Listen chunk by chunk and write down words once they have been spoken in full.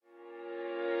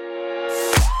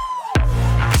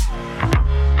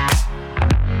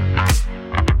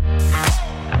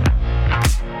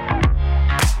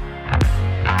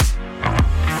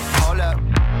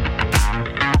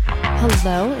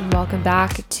welcome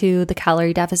back to the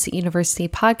Calorie Deficit University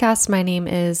podcast. My name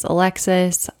is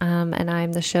Alexis, and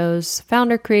I'm the show's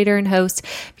founder, creator, and host.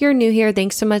 If you're new here,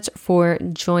 thanks so much for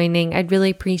joining. I'd really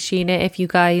appreciate it if you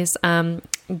guys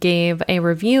gave a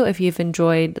review if you've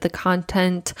enjoyed the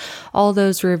content. All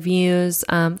those reviews,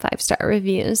 5-star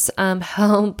reviews,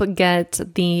 help get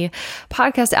the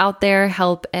podcast out there,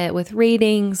 help it with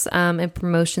ratings and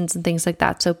promotions and things like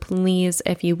that. So please,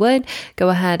 if you would, go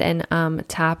ahead and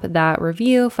tap that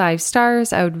review, 5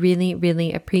 stars. I would really,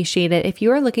 really appreciate it. If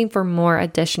you are looking for more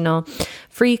additional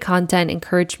free content,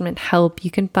 encouragement, help,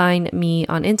 you can find me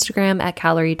on Instagram at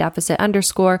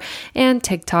calorie_deficit_ and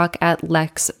TikTok at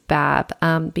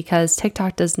LexBab, because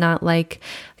TikTok does not like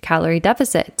calorie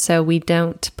deficit. So we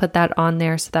don't put that on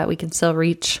there so that we can still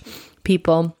reach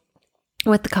people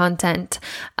with the content.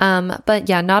 But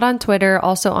yeah, not on Twitter,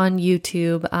 also on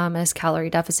YouTube as Calorie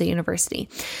Deficit University.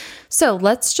 So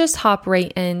let's just hop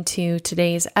right into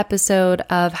today's episode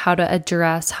of how to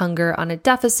address hunger on a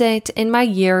deficit. In my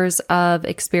years of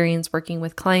experience working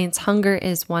with clients, hunger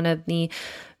is one of the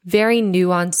very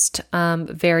nuanced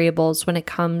variables when it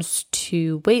comes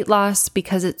to weight loss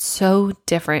because it's so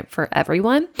different for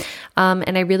everyone.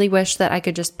 And I really wish that I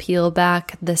could just peel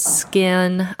back the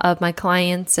skin of my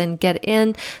clients and get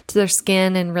into their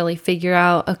skin and really figure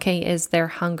out, okay, is their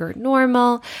hunger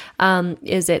normal?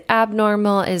 Is it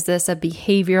abnormal? Is this a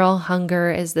behavioral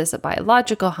hunger? Is this a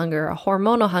biological hunger, a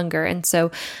hormonal hunger? And so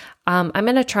I'm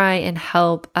going to try and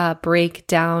help break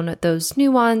down those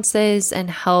nuances and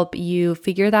help you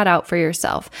figure that out for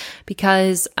yourself.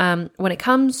 Because when it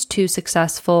comes to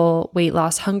successful weight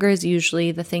loss, hunger is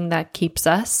usually the thing that keeps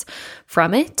us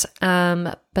from it.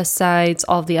 Besides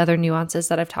all the other nuances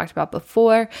that I've talked about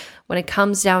before, when it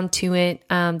comes down to it,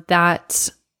 that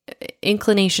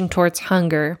inclination towards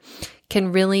hunger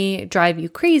can really drive you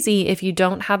crazy if you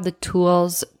don't have the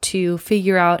tools to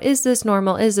figure out, is this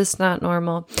normal? Is this not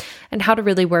normal? And how to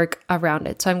really work around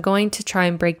it. So I'm going to try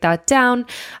and break that down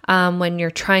when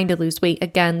you're trying to lose weight.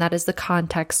 Again, that is the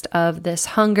context of this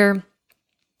hunger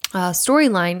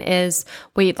storyline is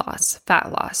weight loss,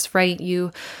 fat loss, right?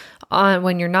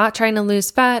 When you're not trying to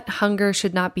lose fat, hunger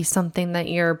should not be something that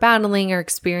you're battling or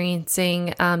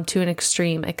experiencing to an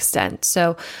extreme extent.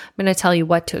 So I'm going to tell you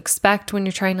what to expect when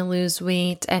you're trying to lose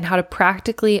weight and how to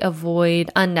practically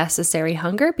avoid unnecessary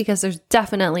hunger, because there's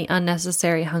definitely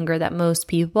unnecessary hunger that most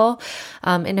people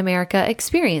in America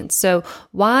experience. So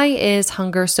why is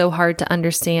hunger so hard to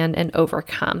understand and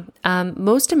overcome?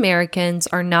 Most Americans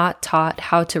are not taught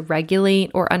how to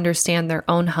regulate or understand their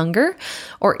own hunger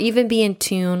or even be in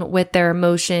tune with their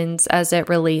emotions as it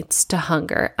relates to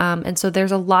hunger. And so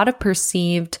there's a lot of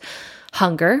perceived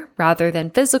hunger rather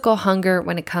than physical hunger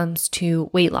when it comes to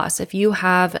weight loss. If you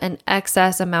have an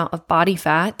excess amount of body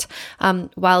fat,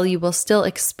 while you will still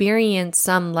experience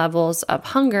some levels of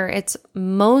hunger, it's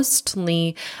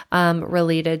mostly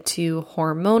related to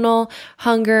hormonal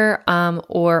hunger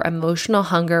or emotional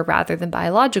hunger rather than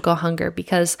biological hunger,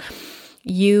 because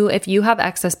if you have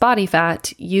excess body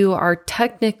fat, you are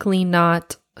technically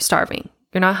not starving.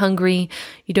 You're not hungry.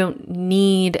 You don't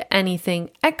need anything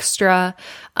extra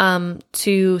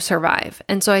to survive.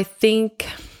 And so I think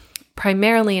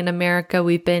primarily in America,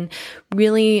 we've been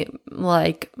really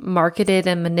marketed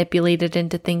and manipulated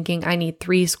into thinking I need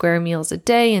 3 square meals a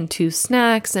day and 2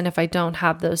 snacks. And if I don't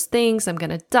have those things, I'm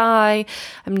going to die.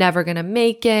 I'm never going to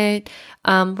make it.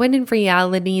 When in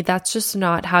reality, that's just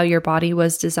not how your body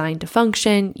was designed to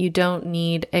function. You don't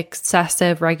need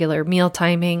excessive regular meal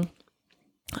timing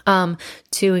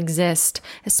to exist,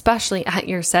 especially at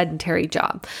your sedentary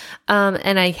job.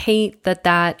 And I hate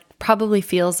that probably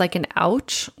feels like an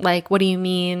ouch. Like, what do you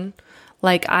mean?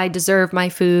 Like, I deserve my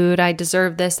food. I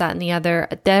deserve this, that, and the other.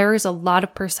 There is a lot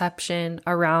of perception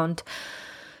around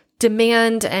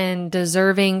demand and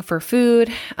deserving for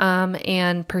food,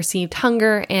 and perceived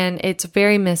hunger, and it's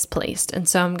very misplaced. And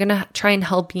so I'm going to try and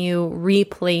help you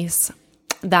replace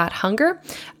that hunger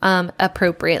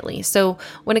appropriately. So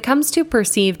when it comes to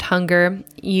perceived hunger,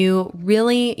 you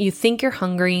think you're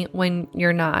hungry when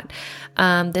you're not.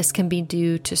 This can be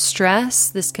due to stress.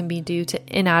 This can be due to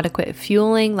inadequate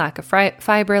fueling, lack of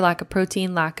fiber, lack of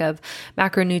protein, lack of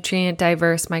macronutrient,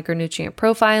 diverse micronutrient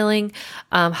profiling,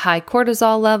 high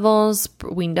cortisol levels.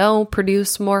 We know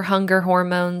produce more hunger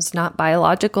hormones, not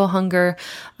biological hunger,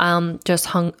 just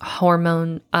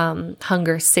hormone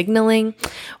hunger signaling.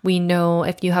 We know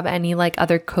if you have any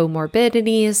other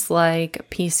comorbidities like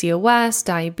PCOS,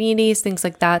 diabetes, things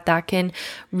like that, that can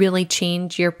really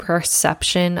change your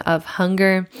perception of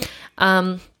hunger.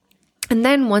 And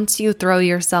then once you throw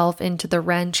yourself into the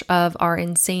wrench of our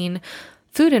insane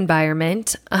food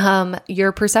environment,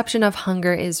 your perception of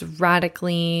hunger is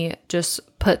radically just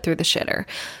put through the shitter.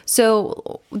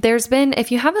 So there's been,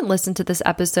 if you haven't listened to this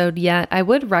episode yet, I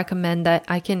would recommend that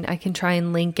I can try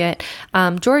and link it.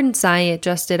 Jordan Syatt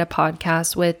just did a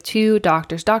podcast with two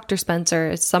doctors. Dr.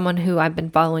 Spencer is someone who I've been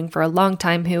following for a long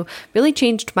time, who really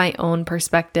changed my own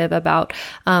perspective about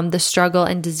the struggle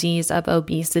and disease of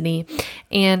obesity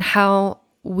and how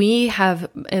we have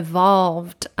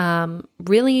evolved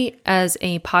really as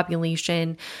a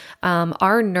population.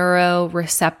 Our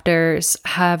neuroreceptors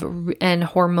and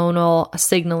hormonal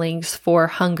signalings for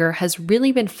hunger has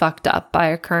really been fucked up by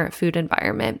our current food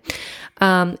environment.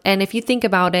 And if you think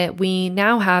about it, we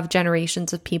now have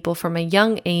generations of people from a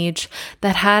young age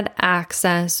that had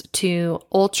access to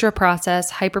ultra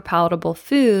processed, hyper palatable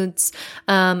foods.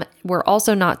 We're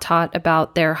also not taught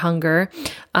about their hunger.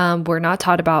 We're not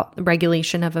taught about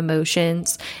regulation of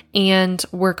emotions, and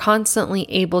we're constantly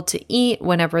able to eat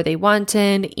whenever they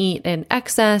wanted, eat in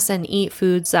excess, and eat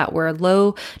foods that were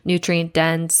low nutrient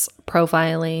dense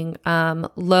profiling,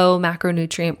 low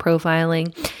macronutrient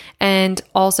profiling, and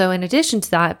also in addition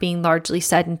to that, being largely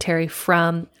sedentary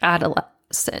from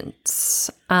adolescence.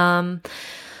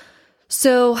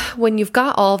 So when you've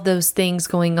got all of those things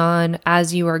going on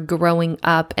as you are growing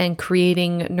up and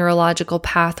creating neurological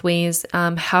pathways,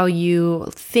 how you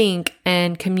think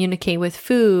and communicate with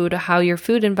food, how your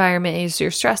food environment is, your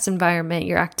stress environment,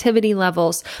 your activity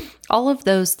levels, all of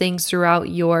those things throughout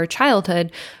your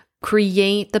childhood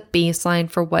create the baseline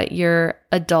for what your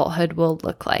adulthood will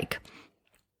look like.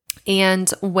 And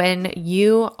when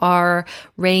you are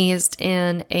raised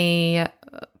in a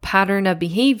pattern of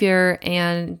behavior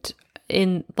and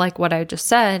in like what I just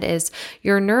said is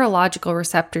your neurological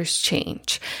receptors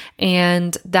change.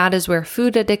 And that is where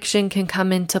food addiction can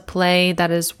come into play. That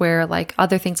is where like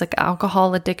other things like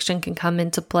alcohol addiction can come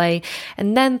into play.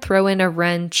 And then throw in a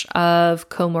wrench of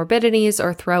comorbidities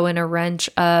or throw in a wrench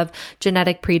of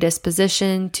genetic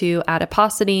predisposition to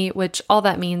adiposity, which all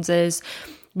that means is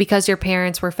because your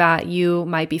parents were fat, you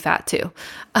might be fat too.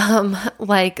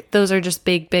 Like those are just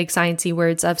big sciencey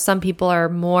words of some people are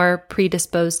more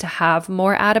predisposed to have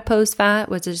more adipose fat,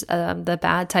 which is the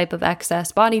bad type of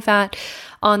excess body fat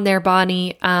on their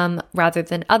body, rather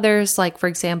than others. Like for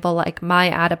example, like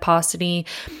my adiposity,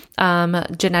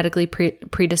 genetically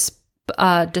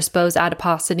disposed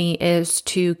adiposity is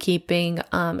to keeping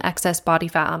excess body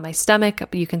fat on my stomach.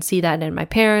 You can see that in my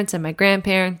parents and my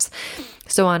grandparents,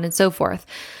 so on and so forth.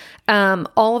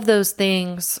 All of those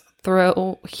things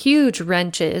throw huge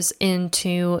wrenches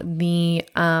into the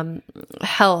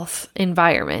health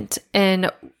environment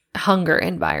and hunger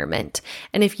environment.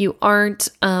 And if you aren't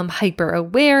hyper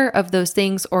aware of those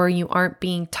things, or you aren't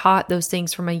being taught those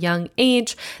things from a young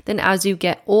age, then as you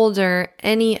get older,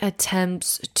 any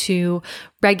attempts to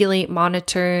regulate,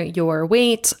 monitor your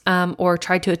weight, or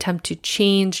try to attempt to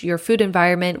change your food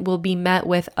environment will be met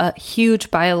with a huge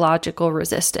biological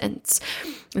resistance.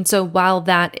 And so while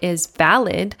that is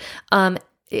valid,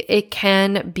 it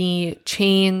can be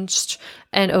changed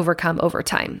and overcome over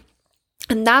time.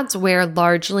 And that's where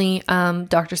largely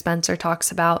Dr. Spencer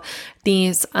talks about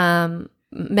these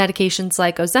medications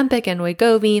like Ozempic and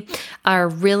Wegovy are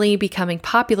really becoming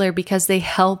popular because they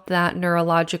help that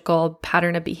neurological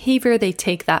pattern of behavior. They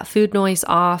take that food noise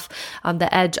off,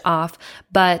 the edge off.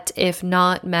 But if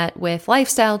not met with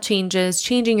lifestyle changes,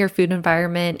 changing your food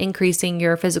environment, increasing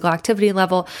your physical activity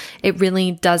level, it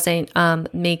really doesn't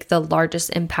make the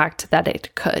largest impact that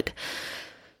it could.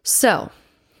 So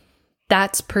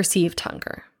that's perceived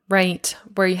hunger, right?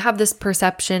 Where you have this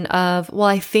perception of, well,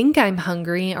 I think I'm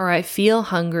hungry or I feel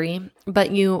hungry,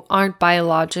 but you aren't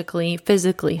biologically,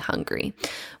 physically hungry.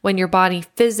 When your body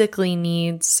physically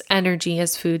needs energy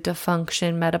as food to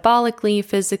function metabolically,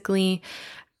 physically,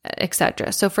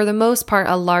 etc. So for the most part,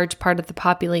 a large part of the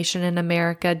population in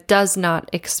America does not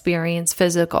experience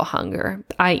physical hunger,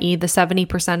 i.e. the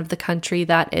 70% of the country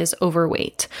that is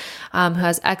overweight, who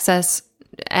has excess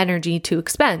energy to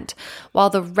expend. While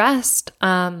the rest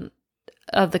of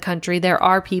the country, there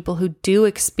are people who do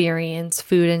experience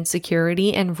food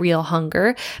insecurity and real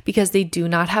hunger because they do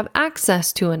not have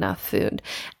access to enough food.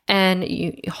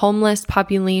 And homeless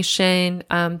population,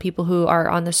 people who are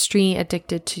on the street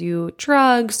addicted to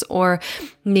drugs, or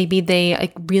maybe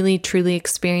they really truly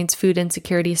experience food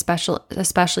insecurity,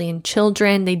 especially in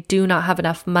children. They do not have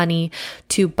enough money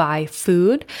to buy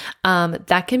food.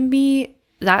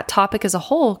 That topic as a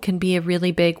whole can be a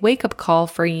really big wake-up call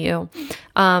for you.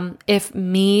 If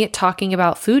me talking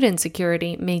about food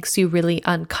insecurity makes you really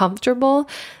uncomfortable,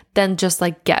 then just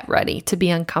like get ready to be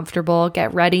uncomfortable,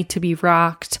 get ready to be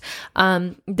rocked.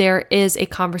 There is a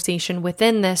conversation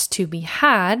within this to be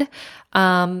had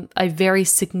a very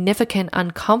significant,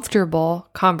 uncomfortable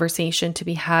conversation to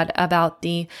be had about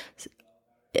the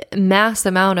mass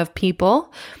amount of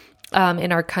people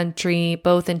in our country,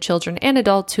 both in children and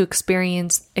adults, who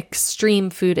experience extreme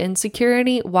food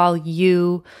insecurity while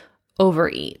you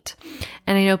overeat.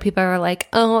 And I know people are like,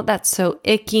 oh, that's so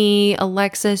icky.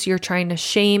 Alexis, you're trying to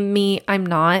shame me. I'm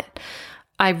not.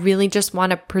 I really just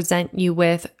want to present you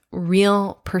with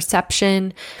real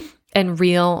perception and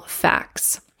real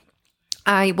facts.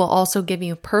 I will also give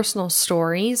you personal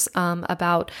stories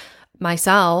about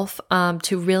myself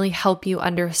to really help you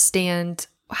understand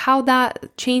how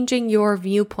that changing your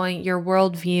viewpoint, your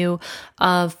worldview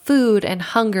of food and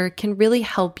hunger can really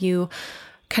help you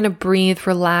kind of breathe,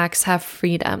 relax, have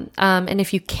freedom. And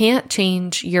if you can't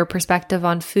change your perspective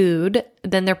on food,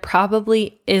 then there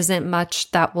probably isn't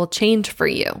much that will change for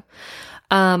you.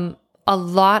 A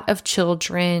lot of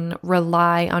children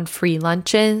rely on free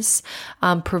lunches,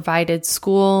 provided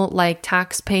school, like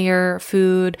taxpayer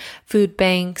food, food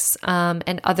banks,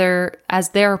 and other as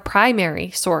their primary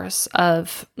source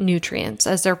of nutrients,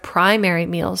 as their primary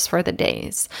meals for the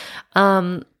days.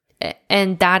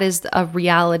 And that is a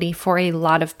reality for a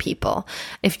lot of people.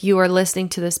 If you are listening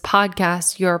to this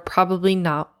podcast, you're probably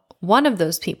not one of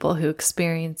those people who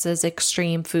experiences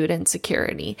extreme food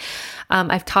insecurity.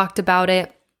 I've talked about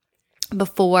it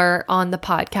before on the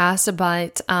podcast,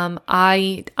 but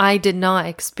I did not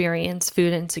experience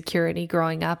food insecurity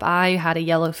growing up. I had a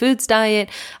Yellow Foods diet.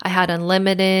 I had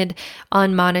unlimited,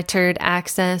 unmonitored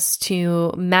access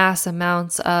to mass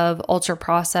amounts of ultra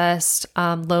processed,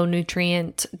 low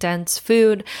nutrient dense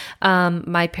food.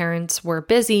 My parents were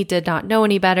busy, did not know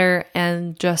any better,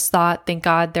 and just thought, thank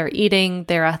God they're eating,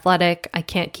 they're athletic. I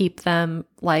can't keep them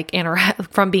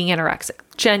from being anorexic.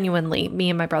 Genuinely, me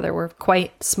and my brother were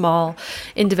quite small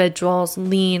individuals,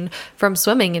 lean from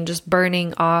swimming and just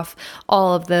burning off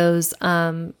all of those,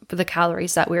 the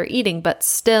calories that we were eating. But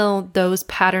still, those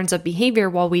patterns of behavior,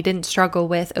 while we didn't struggle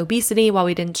with obesity, while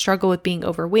we didn't struggle with being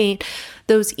overweight,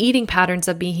 those eating patterns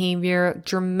of behavior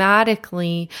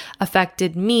dramatically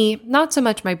affected me, not so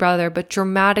much my brother, but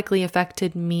dramatically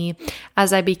affected me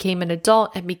as I became an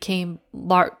adult and became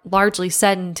largely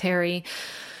sedentary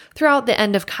throughout the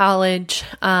end of college,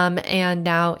 and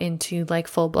now into like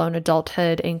full-blown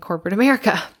adulthood in corporate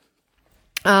America.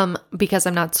 Because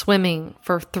I'm not swimming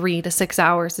for 3 to 6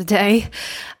 hours a day,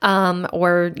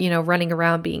 or, running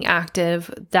around being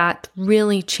active, that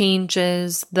really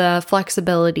changes the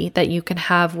flexibility that you can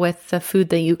have with the food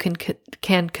that you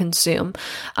can consume,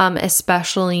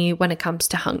 especially when it comes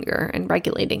to hunger and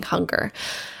regulating hunger,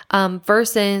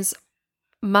 versus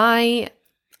my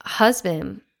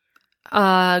husband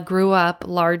grew up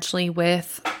largely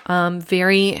with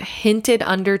very hinted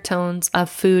undertones of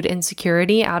food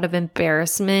insecurity out of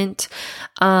embarrassment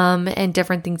and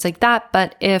different things like that.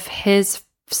 But if his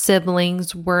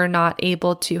siblings were not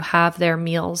able to have their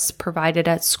meals provided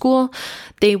at school,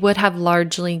 they would have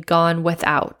largely gone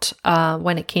without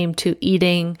when it came to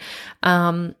eating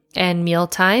and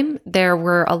mealtime. There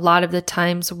were a lot of the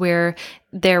times where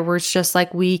there was just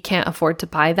like, we can't afford to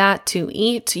buy that to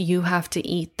eat. You have to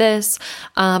eat this.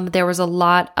 There was a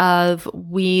lot of,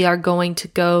 we are going to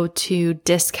go to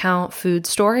discount food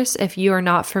stores. If you are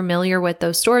not familiar with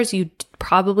those stores, you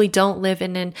probably don't live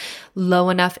in a low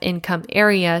enough income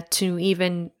area to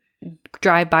even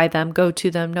drive by them, go to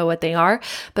them, know what they are.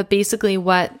 But basically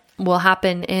what will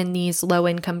happen in these low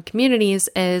income communities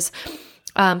is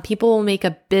people will make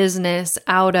a business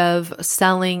out of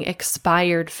selling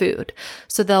expired food.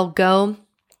 So they'll go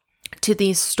to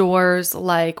these stores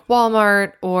like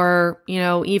Walmart or,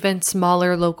 even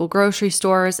smaller local grocery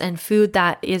stores, and food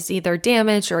that is either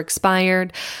damaged or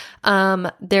expired,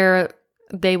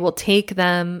 they will take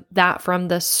that from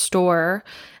the store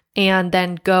and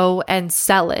then go and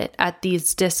sell it at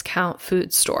these discount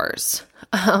food stores.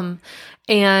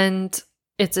 And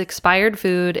it's expired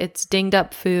food, it's dinged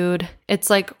up food. It's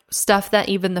like stuff that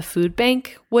even the food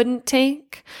bank wouldn't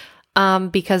take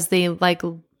because they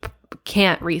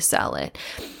can't resell it.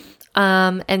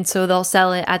 And so they'll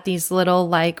sell it at these little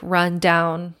run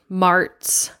down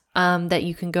marts that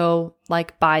you can go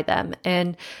buy them.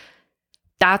 And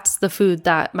that's the food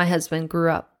that my husband grew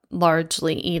up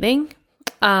largely eating.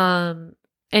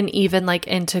 And even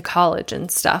into college and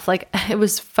stuff. It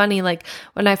was funny.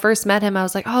 When I first met him, I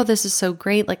was like, oh, this is so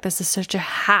great. This is such a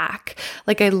hack.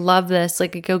 I love this. I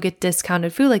go get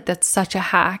discounted food. That's such a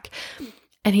hack.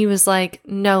 And he was like,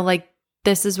 no,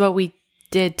 this is what we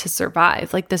did to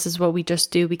survive. This is what we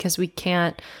just do because we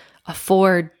can't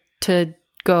afford to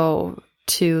go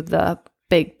to the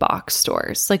big box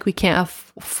stores. We can't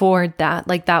afford that.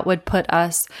 That would put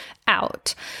us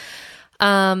out.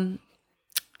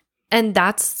 And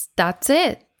that's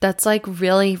it. That's like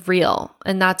really real.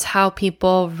 And that's how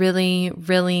people really,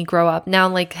 really grow up. Now,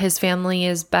 like his family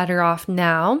is better off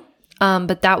now.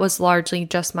 But that was largely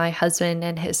just my husband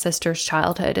and his sister's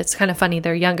childhood. It's kind of funny.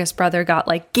 Their youngest brother got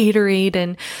like Gatorade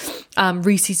and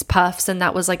Reese's Puffs, and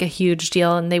that was like a huge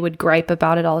deal. And they would gripe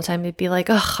about it all the time. They'd be like,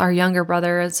 "Ugh, our younger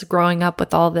brother is growing up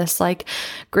with all this like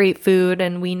great food,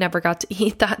 and we never got to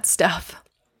eat that stuff."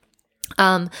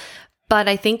 But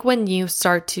I think when you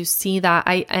start to see that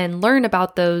and learn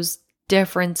about those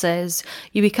differences,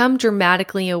 you become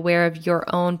dramatically aware of your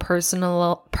own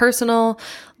personal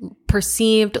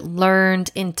perceived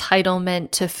learned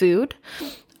entitlement to food.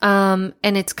 And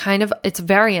it's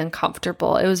very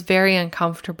uncomfortable. It was very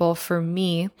uncomfortable for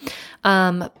me.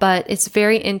 But it's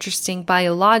very interesting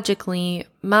biologically.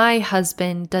 My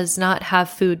husband does not have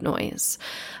food noise.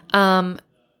 And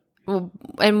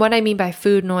what I mean by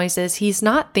food noise is he's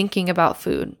not thinking about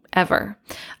food ever.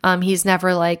 He's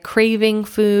never like craving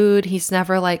food. He's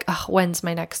never like, oh, when's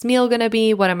my next meal going to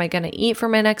be? What am I going to eat for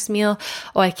my next meal?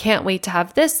 Oh, I can't wait to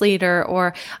have this later.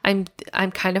 Or I'm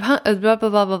kind of blah, blah,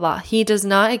 blah, blah, blah. He does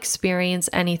not experience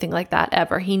anything like that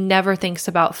ever. He never thinks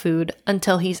about food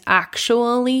until he's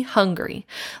actually hungry.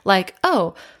 Like,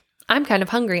 oh, I'm kind of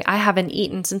hungry. I haven't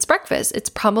eaten since breakfast. It's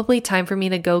probably time for me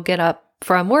to go get up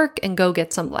from work and go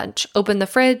get some lunch. Open the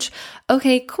fridge.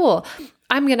 Okay, cool.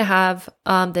 I'm going to have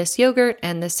this yogurt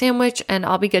and this sandwich and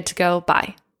I'll be good to go.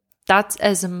 Bye. That's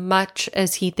as much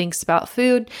as he thinks about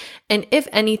food. And if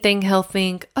anything, he'll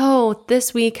think, oh,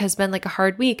 this week has been like a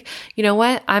hard week. You know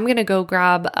what? I'm going to go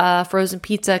grab a frozen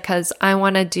pizza because I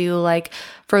want to do like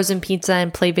frozen pizza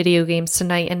and play video games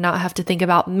tonight and not have to think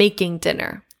about making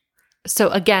dinner. So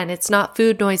again, it's not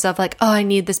food noise of like, oh, I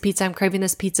need this pizza. I'm craving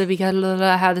this pizza because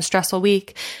I had a stressful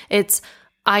week. It's,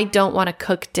 I don't want to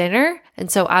cook dinner.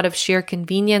 And so out of sheer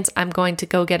convenience, I'm going to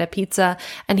go get a pizza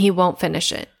and he won't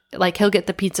finish it. Like he'll get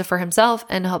the pizza for himself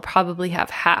and he'll probably have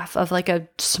half of like a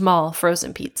small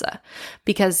frozen pizza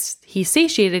because he's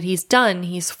satiated, he's done,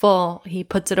 he's full, he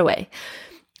puts it away.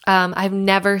 I've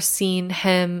never seen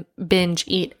him binge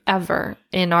eat ever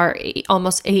in our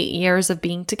almost 8 years of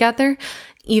being together.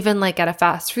 Even like at a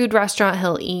fast food restaurant,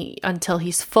 he'll eat until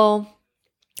he's full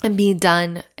and be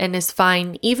done and is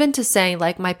fine, even to say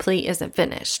like my plate isn't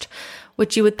finished,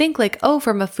 which you would think like, oh,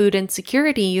 from a food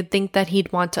insecurity, you'd think that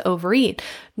he'd want to overeat.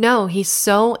 No, he's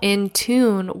so in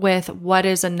tune with what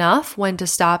is enough, when to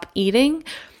stop eating,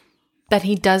 that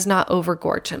he does not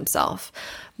overgorge himself.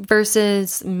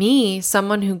 Versus me,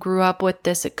 someone who grew up with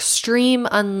this extreme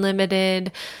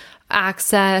unlimited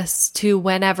access to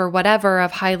whenever, whatever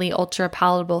of highly ultra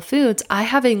palatable foods, I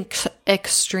have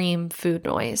extreme food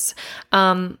noise.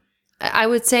 I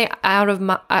would say out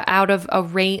of a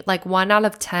rate, like 1 out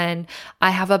of 10, I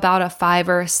have about a 5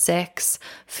 or a 6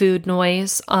 food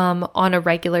noise, on a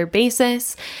regular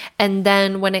basis. And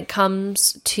then when it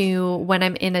comes to when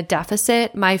I'm in a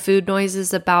deficit, my food noise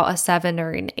is about a 7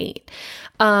 or an 8.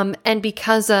 And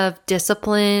because of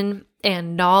discipline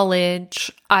and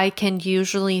knowledge, I can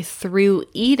usually, through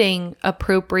eating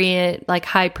appropriate, like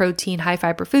high protein, high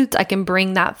fiber foods, I can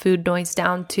bring that food noise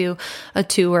down to a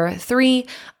 2 or a 3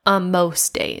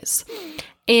 most days.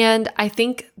 And I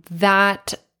think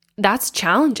that's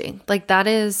challenging. Like that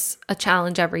is a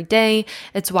challenge every day.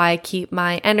 It's why I keep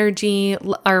my energy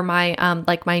or my,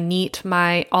 like my NEAT,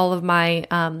 all of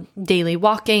my daily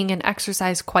walking and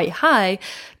exercise quite high,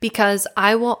 because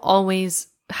I will always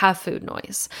have food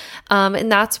noise. And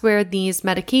that's where these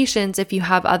medications, if you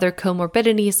have other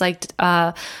comorbidities, like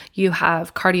you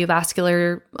have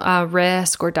cardiovascular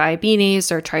risk or diabetes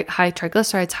or high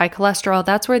triglycerides, high cholesterol,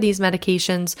 that's where these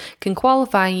medications can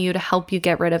qualify you to help you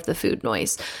get rid of the food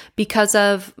noise. Because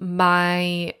of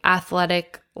my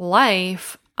athletic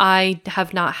life, I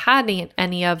have not had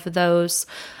any of those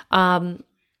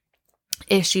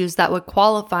issues that would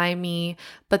qualify me,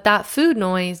 but that food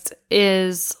noise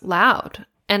is loud.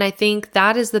 And I think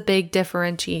that is the big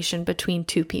differentiation between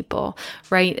two people,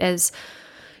 right? As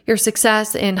your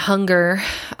success in hunger,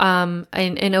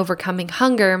 in overcoming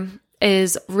hunger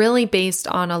is really based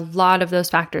on a lot of those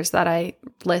factors that I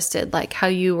listed, like how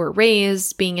you were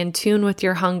raised, being in tune with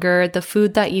your hunger, the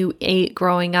food that you ate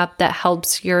growing up that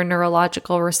helps your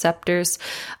neurological receptors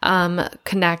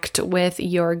connect with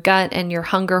your gut and your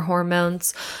hunger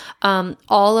hormones.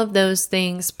 All of those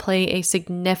things play a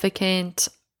significant,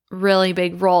 really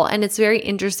big role. And it's very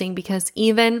interesting because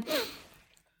even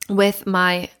with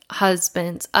my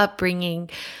husband's upbringing,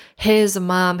 his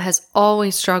mom has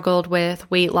always struggled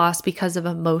with weight loss because of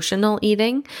emotional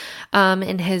eating.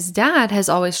 And his dad has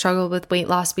always struggled with weight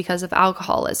loss because of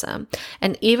alcoholism.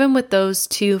 And even with those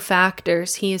two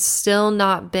factors, he has still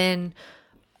not been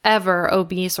ever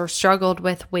obese or struggled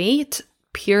with weight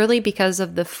purely because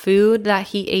of the food that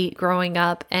he ate growing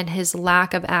up and his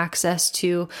lack of access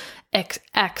to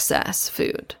excess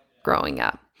food growing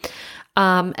up.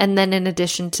 And then in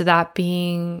addition to that,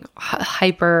 being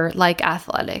hyper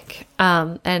athletic,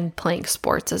 and playing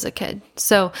sports as a kid.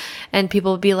 So, and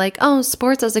people would be like, oh,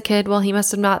 sports as a kid. Well, he must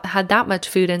have not had that much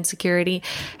food insecurity.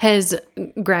 His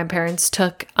grandparents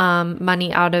took,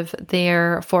 money out of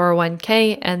their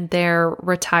 401k and their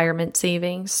retirement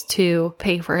savings to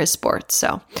pay for his sports.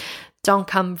 So don't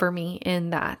come for me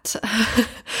in that.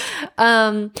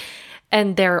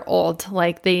 And they're old,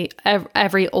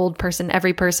 every old person,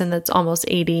 every person that's almost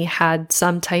 80 had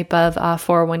some type of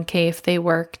 401k if they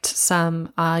worked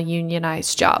some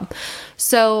unionized job.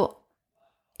 So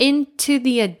into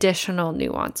the additional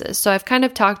nuances. So I've kind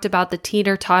of talked about the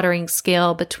teeter-tottering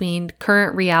scale between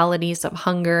current realities of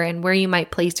hunger and where you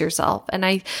might place yourself. And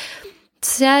I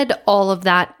said all of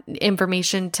that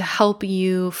information to help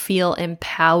you feel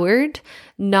empowered,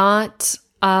 not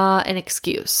an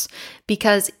excuse,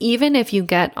 because even if you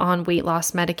get on weight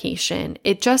loss medication,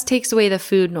 it just takes away the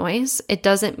food noise. It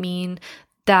doesn't mean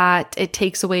that it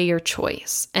takes away your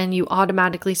choice and you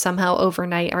automatically somehow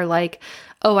overnight are like,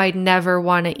 oh, I never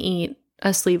want to eat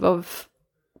a sleeve of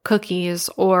cookies,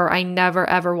 or I never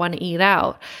ever want to eat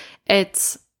out.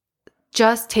 It's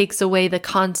just takes away the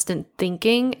constant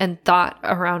thinking and thought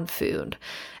around food.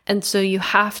 And so you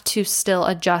have to still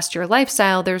adjust your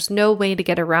lifestyle. There's no way to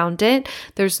get around it.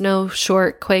 There's no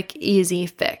short, quick, easy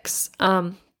fix.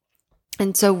 And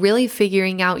so really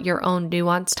figuring out your own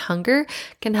nuanced hunger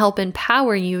can help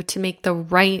empower you to make the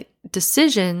right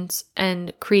decisions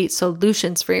and create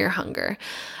solutions for your hunger.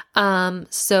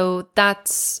 So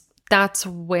that's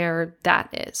where that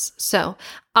is. So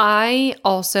I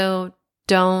also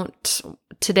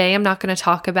today I'm not going to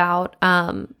talk about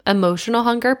emotional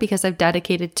hunger because I've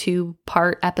dedicated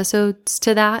 2-part episodes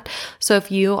to that. So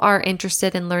if you are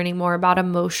interested in learning more about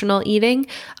emotional eating,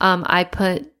 I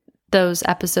put those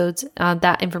episodes,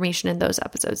 that information in those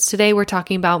episodes. Today we're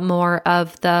talking about more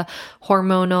of the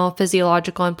hormonal,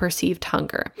 physiological, and perceived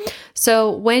hunger.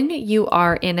 So when you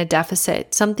are in a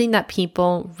deficit, something that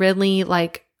people really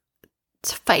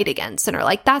fight against and are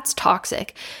like, that's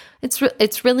toxic.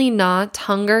 It's really not.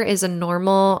 Hunger is a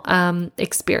normal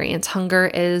experience. Hunger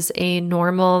is a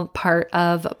normal part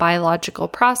of a biological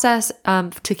process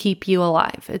to keep you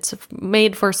alive. It's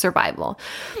made for survival.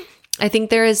 I think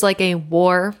there is a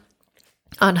war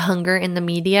on hunger in the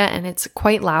media, and it's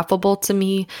quite laughable to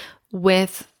me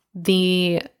with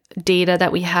the data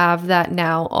that we have that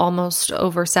now almost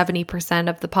over 70%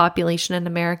 of the population in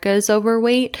America is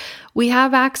overweight. We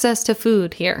have access to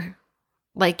food here.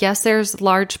 Yes, there's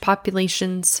large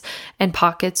populations and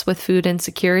pockets with food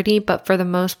insecurity, but for the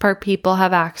most part, people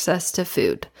have access to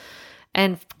food.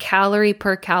 And calorie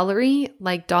per calorie,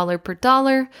 dollar per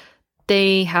dollar,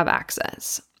 they have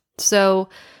access. So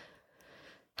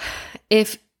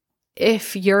if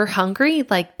you're hungry,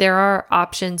 there are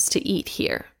options to eat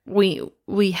here.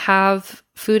 We have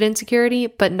food insecurity,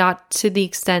 but not to the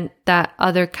extent that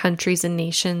other countries and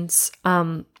nations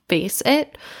face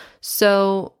it.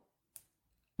 So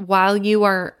while you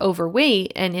are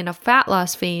overweight and in a fat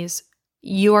loss phase,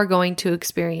 you are going to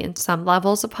experience some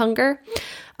levels of hunger.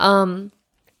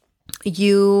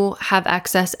 You have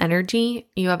excess energy,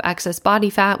 you have excess body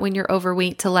fat when you're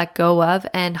overweight to let go of,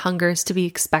 and hunger is to be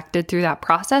expected through that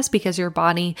process because your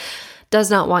body does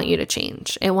not want you to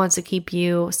change. It wants to keep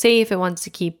you safe. It wants to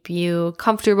keep you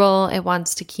comfortable. It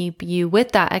wants to keep you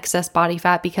with that excess body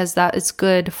fat because that is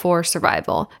good for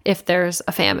survival if there's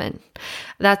a famine.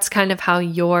 That's kind of how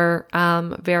your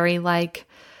very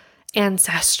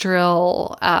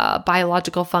ancestral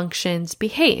biological functions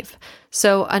behave.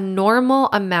 So a normal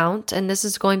amount, and this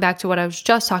is going back to what I was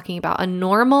just talking about, a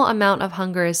normal amount of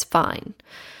hunger is fine.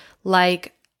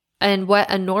 And what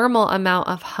a normal amount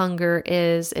of hunger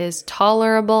is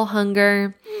tolerable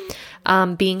hunger,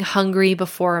 being hungry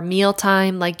before a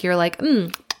mealtime, you're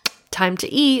time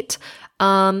to eat.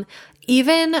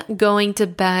 Even going to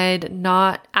bed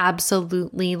not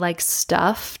absolutely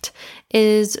stuffed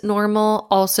is normal.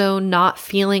 Also not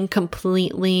feeling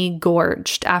completely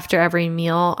gorged after every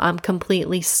meal,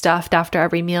 completely stuffed after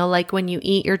every meal. When you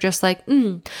eat, you're just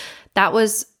that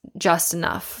was just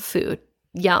enough food.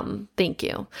 Yum. Thank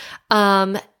you.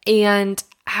 And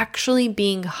actually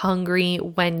being hungry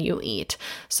when you eat.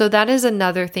 So that is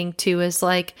another thing too, is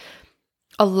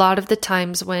a lot of the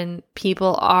times when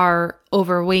people are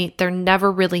overweight, they're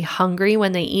never really hungry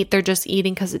when they eat. They're just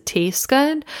eating because it tastes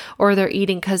good, or they're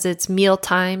eating because it's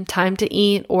mealtime, time to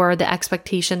eat, or the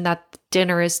expectation that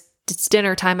dinner is it's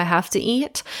dinner time, I have to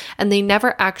eat. And they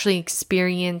never actually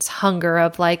experience hunger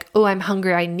of like, oh, I'm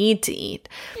hungry, I need to eat.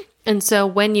 And so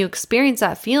when you experience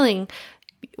that feeling,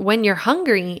 when you're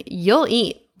hungry, you'll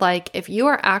eat. Like if you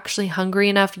are actually hungry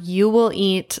enough, you will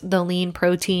eat the lean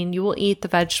protein, you will eat the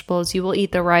vegetables, you will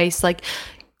eat the rice. Like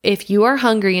if you are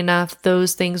hungry enough,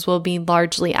 those things will be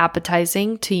largely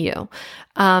appetizing to you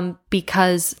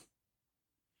because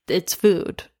it's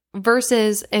food.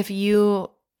 Versus if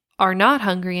you are not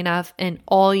hungry enough and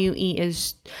all you eat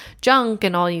is junk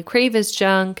and all you crave is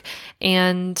junk,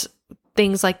 and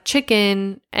things like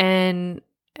chicken and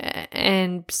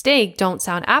steak don't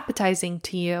sound appetizing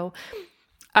to you,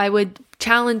 I would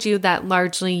challenge you that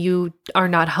largely you are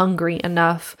not hungry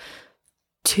enough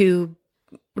to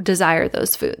desire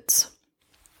those foods.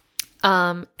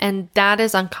 And that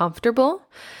is uncomfortable.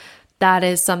 That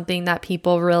is something that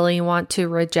people really want to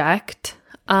reject.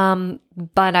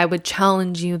 But I would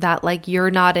challenge you that like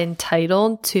you're not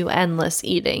entitled to endless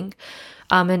eating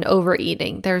and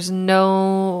overeating. There's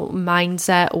no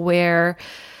mindset where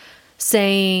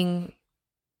saying,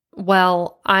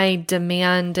 well, I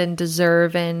demand and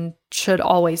deserve and should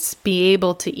always be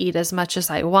able to eat as much as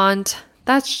I want.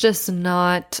 That's just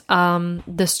not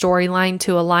the storyline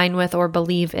to align with or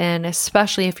believe in,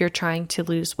 especially if you're trying to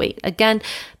lose weight. Again,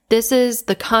 this is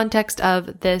the context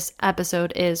of this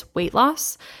episode is weight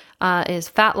loss, is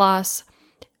fat loss.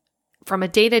 From a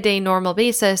day-to-day normal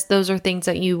basis, those are things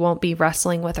that you won't be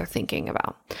wrestling with or thinking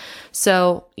about.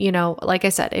 So, like I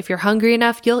said, if you're hungry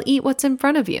enough, you'll eat what's in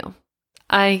front of you.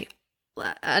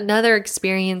 Another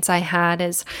experience I had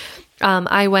is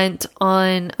I went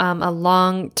on a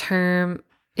long-term,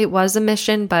 it was a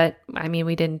mission, but I mean,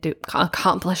 we didn't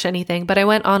accomplish anything, but I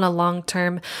went on a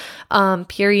long-term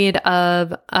period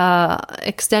of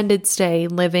extended stay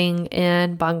living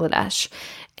in Bangladesh,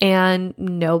 and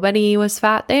nobody was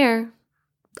fat there,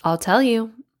 I'll tell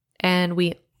you. And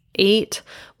we ate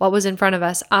what was in front of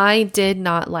us. I did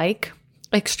not like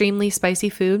extremely spicy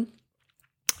food.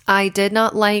 I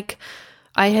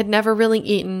had never really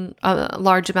eaten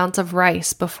large amounts of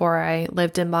rice before I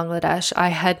lived in Bangladesh. I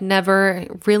had never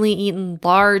really eaten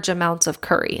large amounts of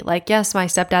curry. Like, yes, my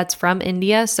stepdad's from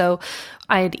India, so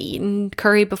I had eaten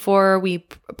curry before. We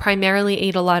primarily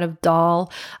ate a lot of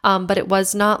dal, but it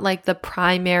was not like the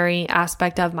primary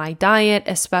aspect of my diet,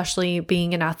 especially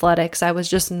being in athletics. That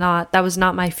was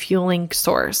not my fueling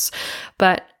source.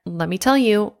 But let me tell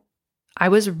you, I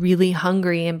was really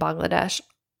hungry in Bangladesh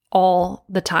all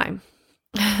the time.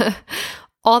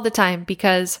 All the time,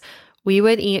 because we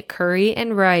would eat curry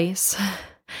and rice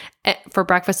for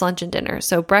breakfast, lunch, and dinner.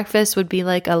 So breakfast would be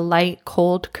like a light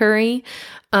cold curry,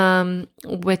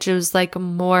 which is like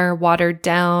more watered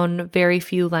down, very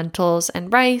few lentils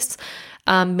and rice,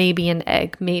 maybe an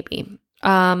egg, maybe.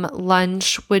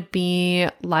 Lunch would be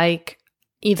like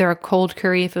either a cold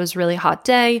curry if it was a really hot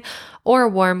day, or a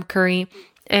warm curry.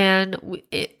 And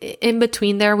in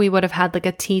between there, we would have had like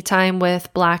a tea time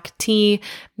with black tea,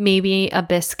 maybe a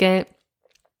biscuit,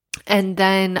 and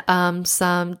then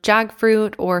some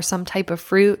jackfruit or some type of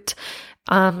fruit.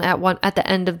 At the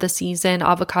end of the season,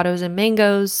 avocados and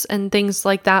mangoes and things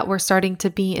like that were starting to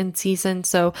be in season,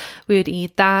 so we would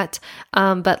eat that.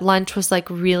 But lunch was like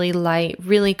really light,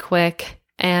 really quick,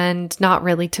 and not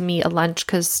really to me a lunch,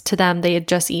 because to them they had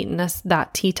just eaten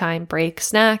that tea time break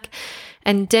snack.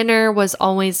 And dinner was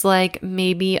always like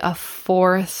maybe a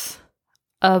fourth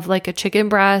of like a chicken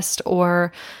breast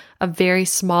or a very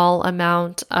small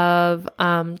amount of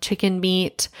chicken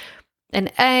meat,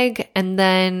 an egg, and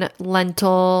then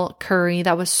lentil curry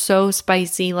that was so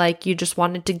spicy, like you just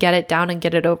wanted to get it down and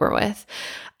get it over with.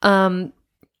 That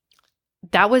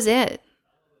was it.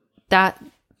 That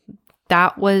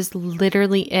was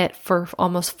literally it for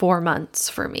almost 4 months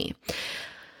for me.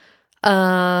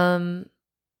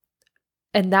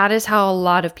 And that is how a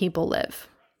lot of people live.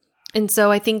 And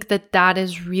so I think that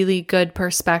is really good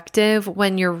perspective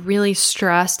when you're really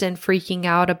stressed and freaking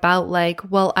out about like,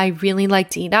 well, I really like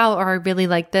to eat out, or I really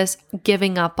like this,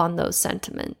 giving up on those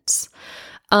sentiments,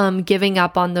 giving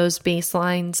up on those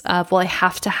baselines of, well, I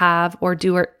have to have or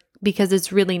do it, because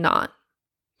it's really not.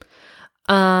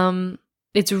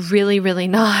 It's really, really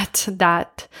not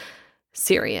that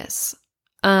serious.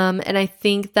 And I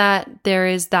think that there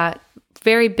is that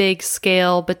very big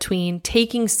scale between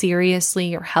taking seriously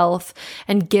your health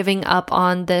and giving up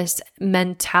on this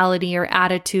mentality or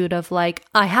attitude of like,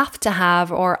 I have to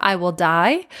have, or I will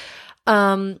die,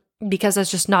 because that's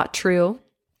just not true.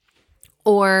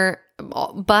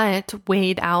 But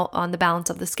weighed out on the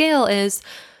balance of the scale is,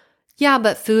 yeah,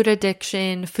 but food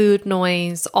addiction, food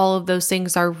noise, all of those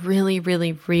things are really,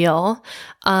 really real.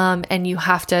 And you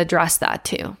have to address that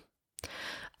too.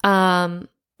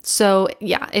 So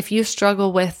yeah, if you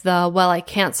struggle with I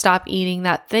can't stop eating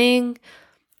that thing,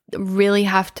 really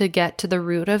have to get to the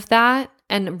root of that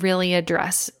and really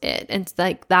address it. And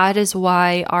like, that is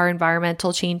why our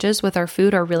environmental changes with our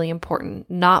food are really important.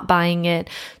 Not buying it,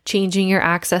 changing your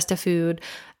access to food,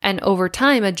 and over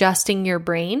time adjusting your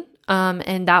brain.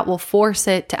 And that will force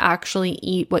it to actually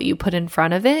eat what you put in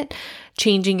front of it,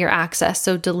 changing your access.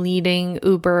 So deleting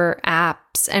Uber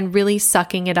apps and really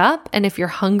sucking it up. And if you're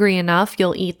hungry enough,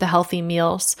 you'll eat the healthy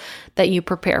meals that you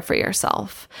prepare for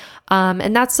yourself.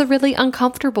 And that's the really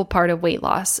uncomfortable part of weight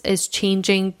loss, is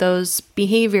changing those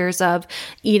behaviors of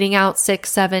eating out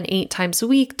 6, 7, 8 times a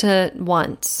week to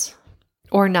once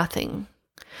or nothing.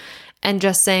 And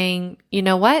just saying, you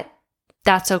know what?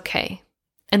 That's okay.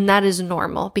 And that is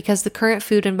normal, because the current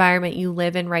food environment you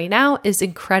live in right now is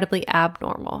incredibly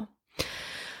abnormal.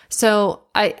 So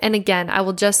I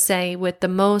will just say, with the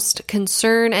most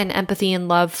concern and empathy and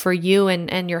love for you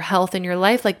and your health and your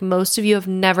life, like, most of you have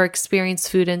never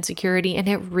experienced food insecurity, and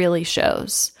it really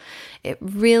shows. It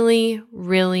really,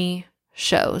 really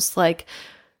shows. Like,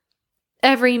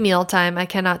 every mealtime, I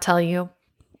cannot tell you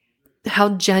how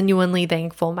genuinely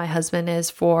thankful my husband is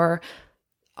for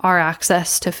our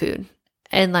access to food.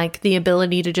 And like the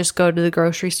ability to just go to the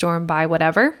grocery store and buy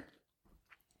whatever,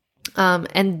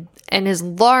 and is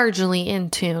largely in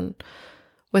tune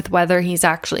with whether he's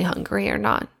actually hungry or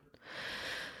not.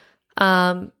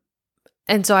 And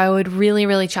so I would really,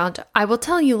 really challenge. I will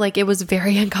tell you, like, it was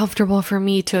very uncomfortable for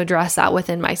me to address that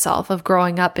within myself, of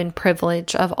growing up in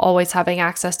privilege, of always having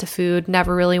access to food,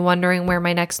 never really wondering where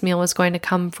my next meal was going to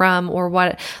come from or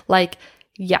what. Like,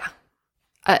 yeah,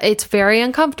 it's very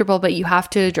uncomfortable, but you have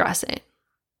to address it.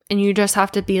 And you just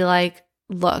have to be like,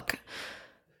 look,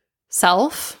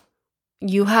 self,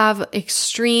 you have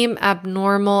extreme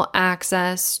abnormal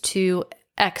access to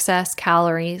excess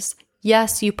calories.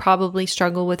 Yes, you probably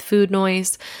struggle with food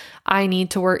noise. I need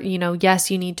to work, yes,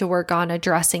 you need to work on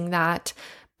addressing that.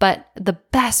 But the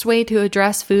best way to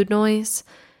address food noise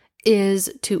is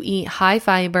to eat high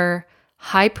fiber,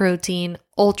 high protein,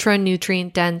 ultra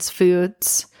nutrient dense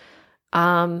foods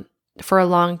for a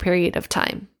long period of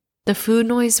time. The food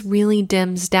noise really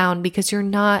dims down because you're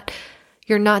not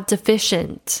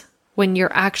deficient when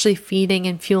you're actually feeding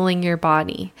and fueling your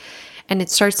body, and it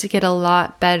starts to get a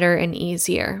lot better and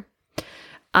easier.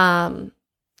 And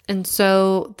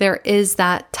so there is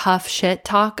that tough shit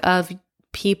talk of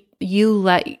you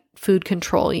let food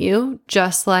control you,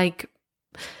 just like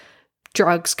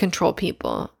drugs control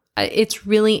people. It's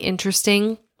really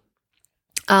interesting.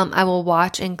 I will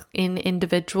watch in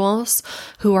individuals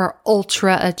who are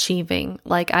ultra achieving.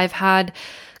 Like, I've had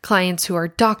clients who are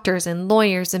doctors and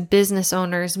lawyers and business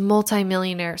owners,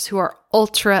 multimillionaires, who are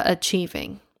ultra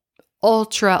achieving,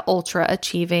 ultra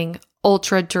achieving,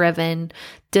 ultra driven,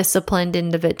 disciplined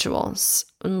individuals,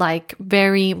 like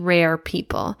very rare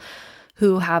people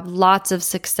who have lots of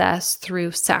success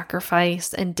through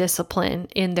sacrifice and discipline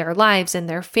in their lives, in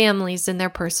their families, in their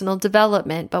personal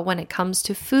development. But when it comes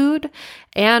to food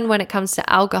and when it comes to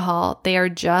alcohol, they are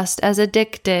just as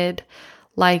addicted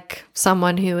like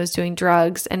someone who is doing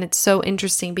drugs. And it's so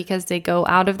interesting because they go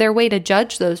out of their way to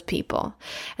judge those people,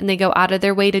 and they go out of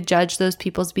their way to judge those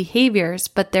people's behaviors,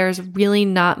 but there's really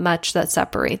not much that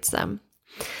separates them.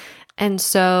 And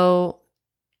so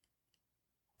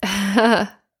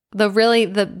both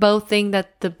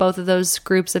of those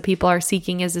groups of people are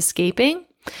seeking is escaping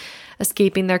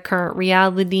their current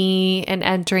reality and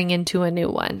entering into a new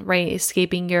one, right?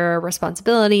 Escaping your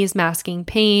responsibilities, masking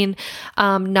pain,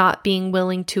 not being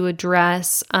willing to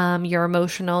address your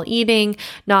emotional eating,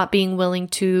 not being willing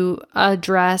to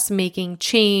address making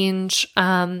change,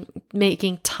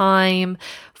 making time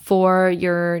for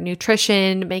your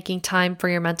nutrition, making time for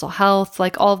your mental health.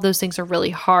 Like, all of those things are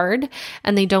really hard,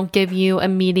 and they don't give you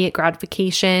immediate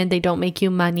gratification. They don't make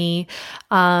you money,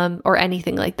 or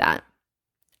anything like that.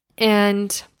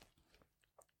 And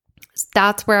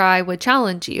that's where I would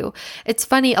challenge you. It's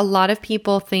funny, a lot of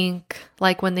people think,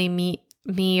 like, when they meet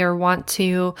me or want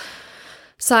to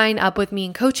sign up with me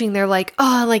in coaching, they're like,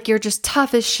 oh, like, you're just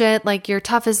tough as shit. Like, you're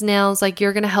tough as nails. Like,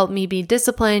 you're going to help me be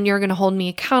disciplined. You're going to hold me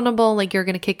accountable. Like, you're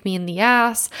going to kick me in the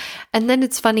ass. And then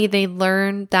it's funny, they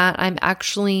learn that I'm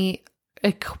actually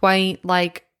a quite,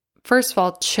 like, first of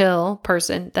all, chill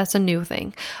person. That's a new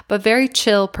thing, but very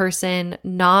chill person,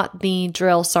 not the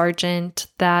drill sergeant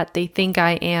that they think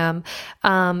I am.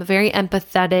 Very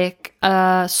empathetic,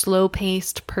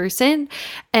 slow-paced person,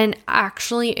 and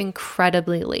actually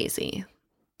incredibly lazy.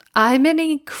 I'm an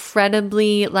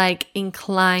incredibly, like,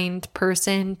 inclined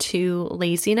person to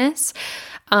laziness,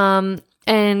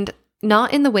 and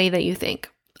not in the way that you think.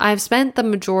 I've spent the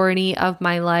majority of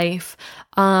my life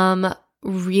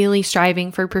really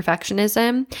striving for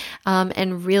perfectionism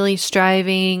and really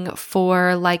striving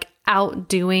for like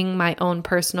outdoing my own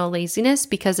personal laziness,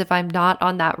 because if I'm not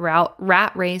on that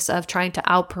rat race of trying to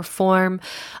outperform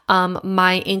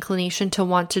my inclination to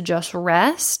want to just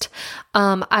rest,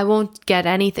 I won't get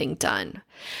anything done.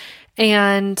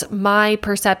 And my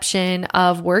perception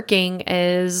of working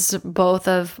is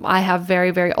I have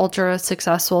very, very ultra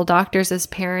successful doctors as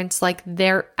parents, like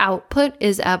their output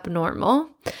is abnormal.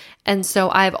 And so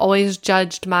I've always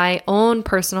judged my own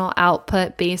personal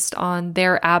output based on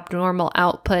their abnormal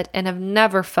output and have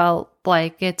never felt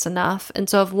like it's enough. And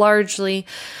so I've largely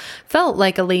felt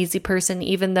like a lazy person,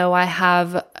 even though I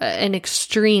have an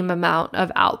extreme amount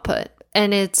of output,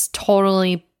 and it's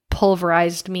totally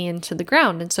pulverized me into the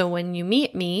ground. And so when you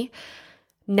meet me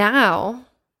now,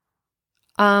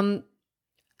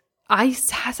 I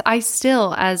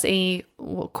still, as a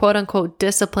quote unquote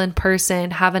disciplined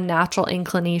person, have a natural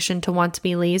inclination to want to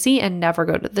be lazy and never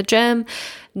go to the gym,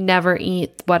 never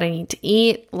eat what I need to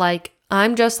eat. Like,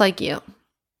 I'm just like you.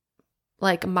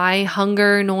 Like, my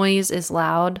hunger noise is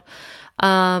loud.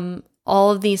 All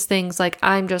of these things, like,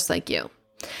 I'm just like you.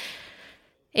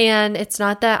 And it's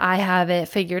not that I have it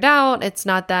figured out. It's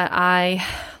not that I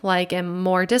am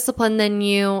more disciplined than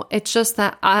you. It's just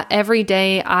that every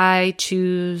day I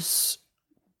choose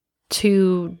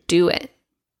to do it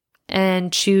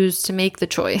and choose to make the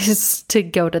choice to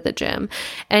go to the gym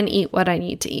and eat what I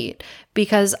need to eat.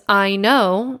 Because I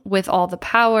know, with all the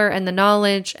power and the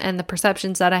knowledge and the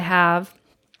perceptions that I have,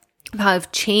 how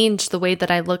I've changed the way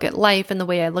that I look at life and the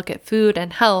way I look at food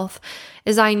and health,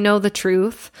 is I know the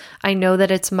truth. I know that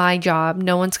it's my job.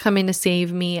 No one's coming to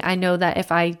save me. I know that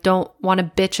if I don't want to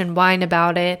bitch and whine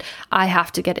about it, I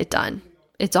have to get it done.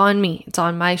 It's on me. It's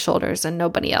on my shoulders and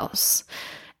nobody else.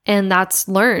 And that's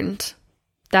learned.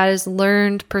 That is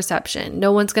learned perception.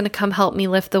 No one's going to come help me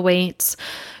lift the weights.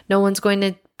 No one's going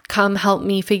to come help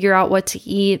me figure out what to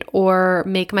eat or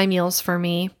make my meals for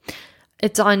me.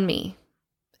 It's on me.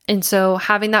 And so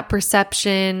having that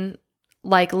perception,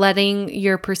 like letting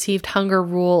your perceived hunger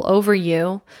rule over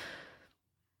you,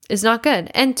 is not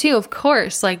good. And two, of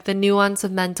course, like the nuance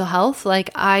of mental health, like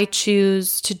I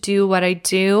choose to do what I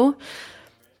do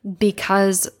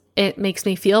because it makes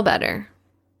me feel better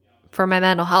for my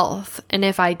mental health. And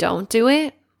if I don't do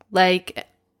it, like,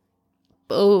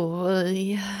 oh,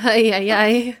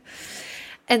 yeah.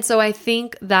 And so I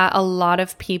think that a lot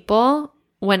of people,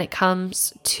 when it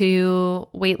comes to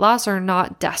weight loss, are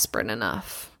not desperate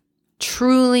enough.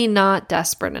 Truly not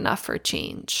desperate enough for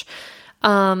change,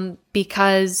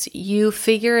 because you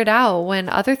figure it out when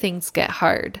other things get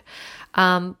hard.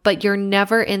 But you're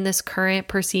never in this current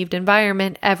perceived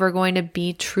environment ever going to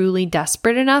be truly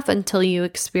desperate enough until you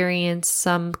experience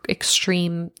some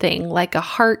extreme thing like a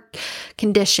heart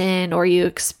condition, or you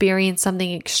experience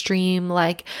something extreme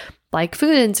like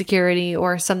food insecurity,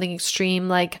 or something extreme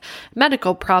like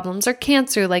medical problems or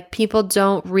cancer. Like, people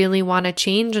don't really want to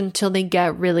change until they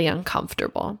get really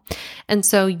uncomfortable. And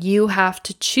so you have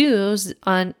to choose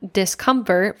on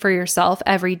discomfort for yourself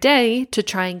every day to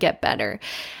try and get better.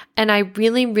 And I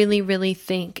really, really, really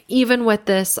think, even with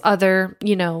this other,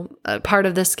 part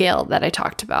of the scale that I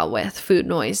talked about with food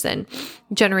noise and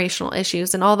generational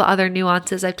issues and all the other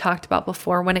nuances I've talked about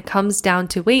before, when it comes down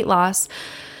to weight loss,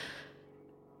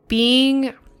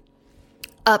 being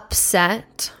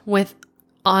upset with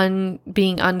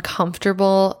being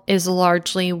uncomfortable is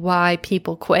largely why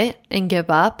people quit and give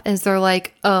up, is they're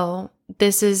like, oh,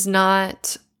 this is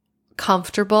not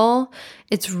comfortable.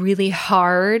 It's really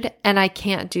hard and I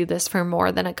can't do this for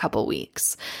more than a couple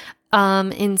weeks.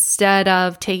 Instead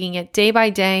of taking it day by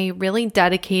day, really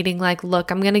dedicating like,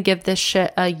 look, I'm going to give this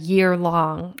shit a year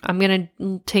long. I'm going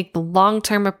to take the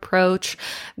long-term approach.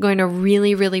 I'm going to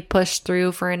really, really push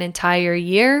through for an entire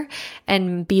year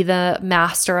and be the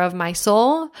master of my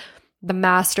soul, the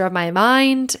master of my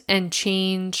mind, and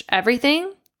change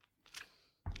everything.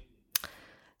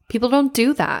 People don't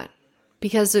do that,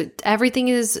 because everything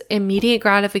is immediate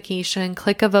gratification,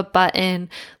 click of a button.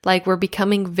 Like, we're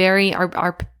becoming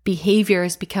our behavior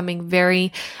is becoming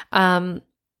very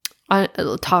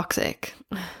toxic.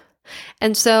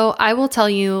 And so I will tell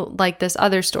you like this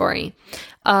other story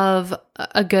of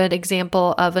a good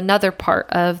example of another part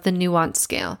of the nuance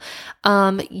scale.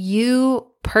 You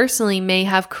personally may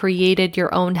have created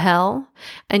your own hell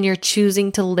and you're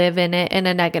choosing to live in it in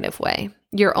a negative way,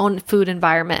 your own food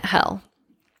environment hell.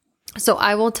 So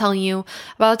I will tell you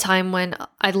about a time when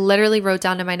I literally wrote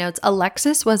down in my notes,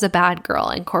 Alexis was a bad girl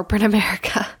in corporate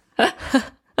America.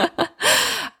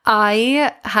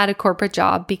 I had a corporate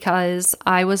job because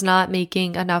I was not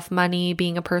making enough money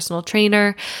being a personal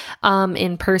trainer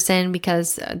in person,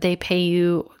 because they pay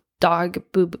you dog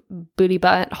booty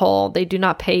butt hole. They do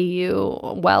not pay you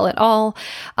well at all.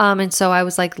 And so I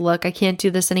was like, look, I can't do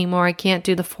this anymore. I can't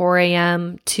do the 4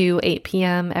 a.m. to 8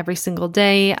 p.m. every single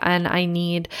day. And I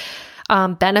need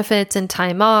benefits and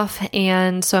time off.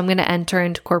 And so I'm going to enter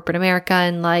into corporate America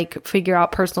and like figure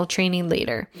out personal training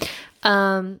later.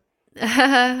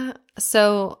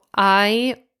 So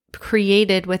I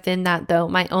created within that, though,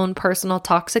 my own personal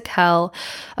toxic hell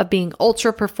of being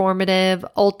ultra performative,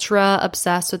 ultra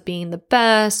obsessed with being the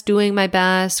best, doing my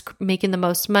best, making the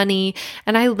most money.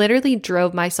 And I literally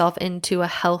drove myself into a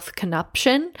health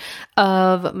conniption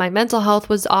of my mental health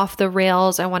was off the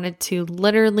rails. I wanted to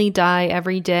literally die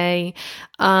every day.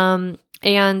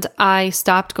 And I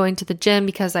stopped going to the gym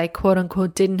because I quote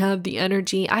unquote didn't have the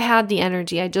energy. I had the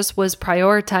energy. I just was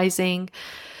prioritizing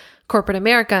corporate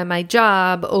America and my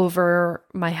job over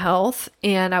my health.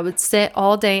 And I would sit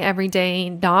all day, every day,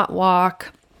 not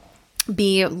walk,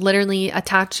 be literally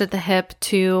attached at the hip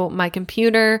to my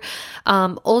computer,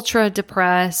 ultra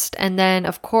depressed. And then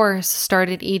of course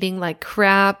started eating like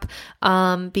crap,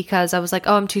 because I was like,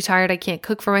 oh, I'm too tired. I can't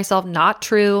cook for myself. Not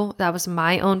true. That was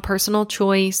my own personal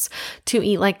choice to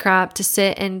eat like crap, to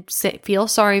sit and feel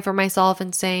sorry for myself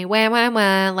and say, wah, wah,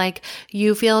 wah, like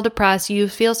you feel depressed, you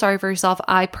feel sorry for yourself.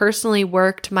 I personally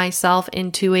worked myself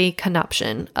into a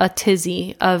conniption, a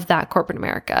tizzy of that corporate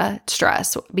America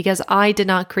stress, because I did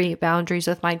not create boundaries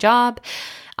with my job,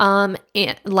 and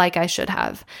like I should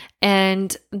have.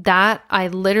 And that I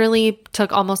literally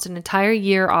took almost an entire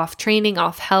year off training,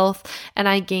 off health, and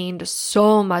I gained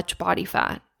so much body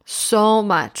fat, so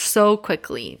much, so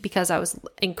quickly, because I was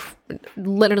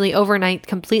literally overnight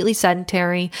completely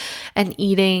sedentary and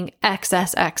eating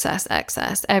excess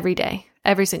every day.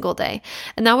 Every single day.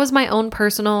 And that was my own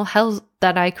personal hell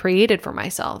that I created for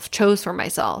myself, chose for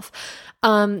myself.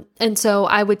 And so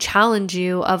I would challenge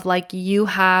you of like, you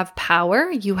have power,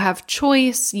 you have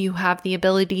choice, you have the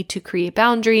ability to create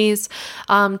boundaries,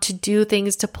 to do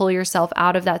things to pull yourself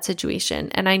out of that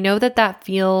situation. And I know that that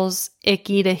feels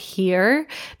icky to hear,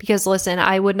 because listen,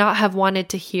 I would not have wanted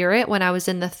to hear it when I was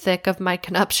in the thick of my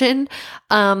conniption.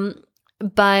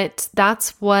 But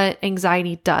that's what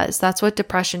anxiety does. That's what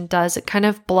depression does. It kind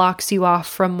of blocks you off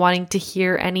from wanting to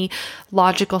hear any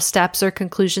logical steps or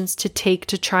conclusions to take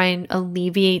to try and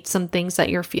alleviate some things that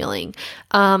you're feeling.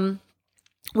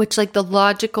 Which like the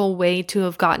logical way to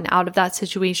have gotten out of that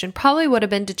situation probably would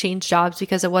have been to change jobs,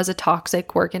 because it was a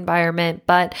toxic work environment,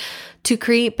 but to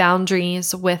create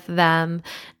boundaries with them,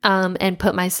 and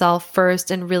put myself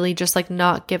first and really just like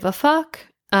not give a fuck.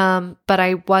 But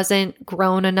I wasn't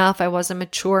grown enough. I wasn't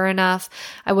mature enough.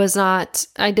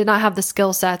 I did not have the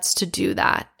skill sets to do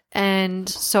that. And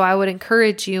so I would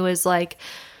encourage you is like,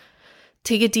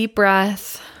 take a deep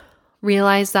breath,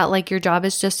 realize that like your job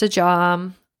is just a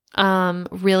job,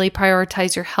 really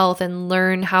prioritize your health and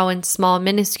learn how in small,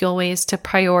 minuscule ways to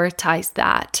prioritize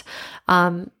that.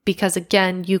 Because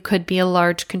again, you could be a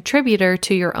large contributor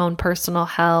to your own personal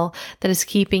hell that is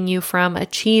keeping you from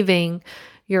achieving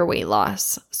your weight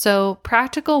loss. So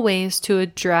practical ways to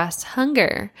address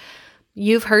hunger.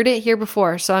 You've heard it here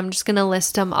before, so I'm just going to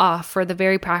list them off for the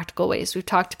very practical ways. We've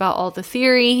talked about all the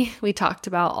theory. We talked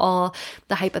about all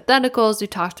the hypotheticals. We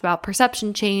talked about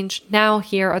perception change. Now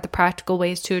here are the practical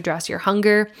ways to address your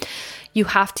hunger. You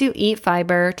have to eat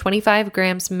fiber, 25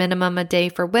 grams minimum a day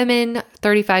for women,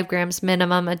 35 grams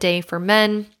minimum a day for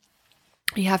men.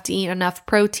 You have to eat enough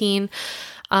protein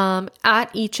at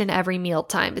each and every meal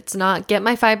time. It's not get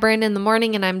my fiber in the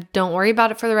morning and don't worry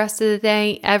about it for the rest of the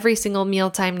day. Every single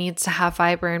mealtime needs to have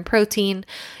fiber and protein.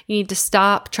 You need to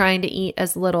stop trying to eat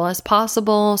as little as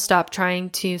possible. Stop trying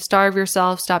to starve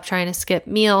yourself. Stop trying to skip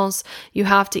meals. You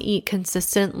have to eat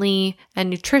consistently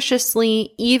and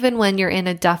nutritiously, even when you're in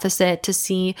a deficit, to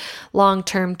see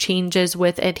long-term changes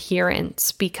with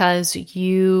adherence, because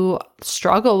you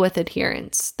struggle with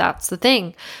adherence. That's the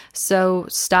thing. So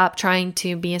stop trying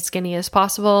to be as skinny as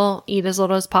possible, eat as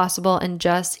little as possible, and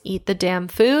just eat the damn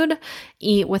food,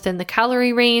 eat within the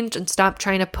calorie range, and stop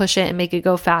trying to push it and make it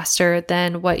go faster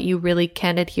than what you really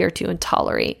can adhere to and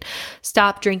tolerate.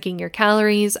 Stop drinking your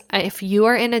calories. If you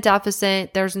are in a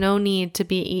deficit, there's no need to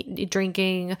be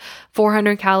drinking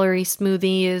 400 calorie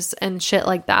smoothies and shit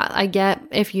like that. I get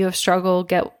if you have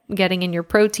struggled, getting in your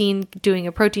protein, doing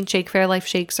a protein shake. Fairlife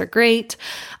shakes are great.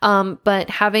 But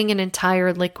having an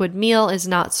entire liquid meal is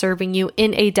not serving you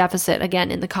in a deficit,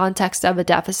 again, in the context of a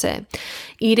deficit.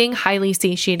 Eating highly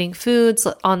satiating foods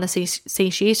on the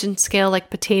satiation scale, like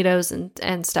potatoes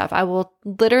and stuff. I will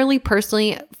literally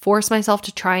personally force myself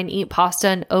to try and eat pasta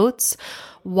and oats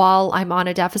while I'm on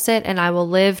a deficit, and I will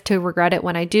live to regret it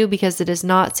when I do, because it is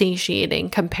not satiating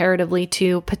comparatively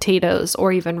to potatoes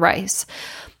or even rice.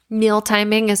 Meal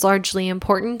timing is largely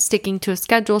important, sticking to a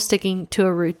schedule, sticking to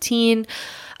a routine,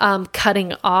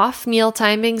 cutting off meal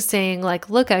timing, saying like,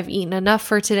 look, I've eaten enough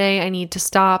for today. I need to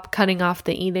stop. Cutting off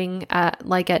the eating at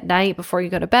night before you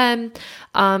go to bed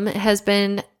has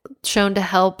been shown to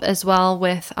help as well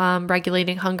with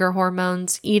regulating hunger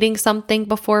hormones. Eating something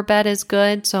before bed is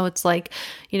good. So it's like,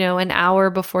 an hour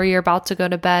before you're about to go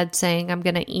to bed, saying I'm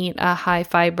going to eat a high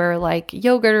fiber like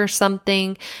yogurt or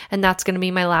something, and that's going to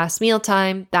be my last meal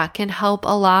time. That can help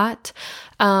a lot.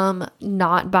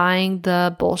 Not buying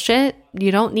the bullshit.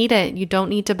 You don't need it. You don't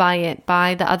need to buy it.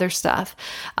 Buy the other stuff.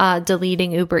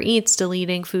 Deleting Uber Eats,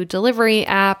 deleting food delivery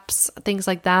apps, things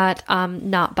like that.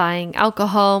 Not buying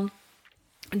alcohol.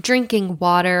 Drinking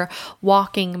water,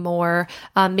 walking more,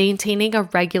 maintaining a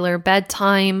regular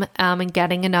bedtime, and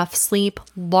getting enough sleep,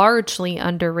 largely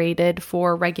underrated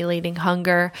for regulating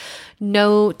hunger.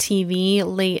 No TV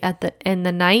late in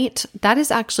the night. That is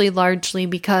actually largely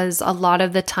because a lot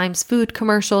of the times food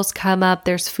commercials come up,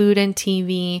 there's food and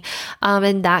TV,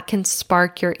 and that can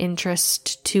spark your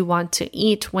interest to want to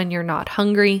eat when you're not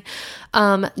hungry.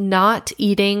 Not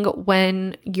eating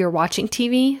when you're watching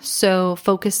TV. So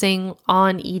focusing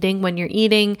on eating when you're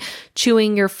eating,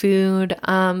 chewing your food,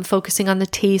 focusing on the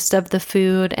taste of the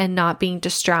food and not being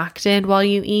distracted while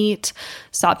you eat.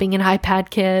 Stop being an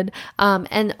iPad kid,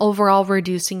 and overall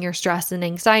reducing your stress and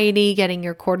anxiety, getting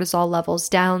your cortisol levels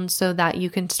down so that you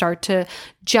can start to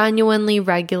genuinely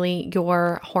regulate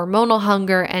your hormonal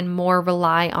hunger and more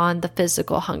rely on the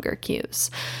physical hunger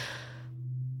cues.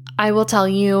 I will tell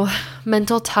you,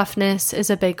 mental toughness is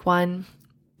a big one.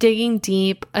 Digging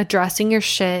deep, addressing your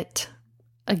shit.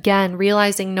 Again,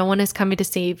 realizing no one is coming to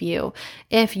save you.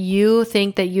 If you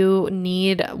think that you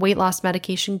need weight loss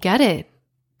medication, get it.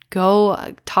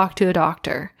 Go talk to a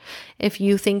doctor. If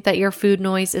you think that your food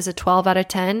noise is a 12 out of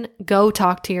 10, go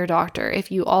talk to your doctor. If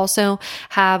you also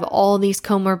have all these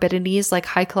comorbidities like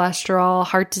high cholesterol,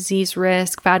 heart disease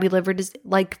risk, fatty liver disease,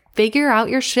 figure out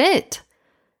your shit.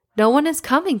 No one is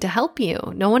coming to help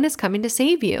you. No one is coming to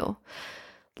save you.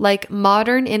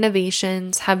 Modern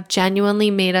innovations have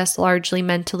genuinely made us largely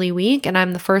mentally weak. And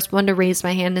I'm the first one to raise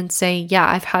my hand and say, yeah,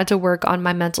 I've had to work on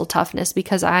my mental toughness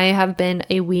because I have been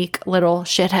a weak little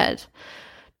shithead.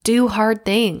 Do hard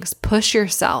things. Push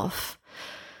yourself.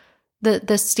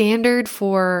 The standard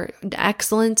for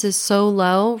excellence is so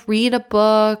low. Read a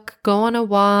book, go on a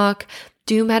walk,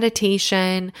 do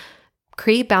meditation,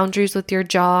 create boundaries with your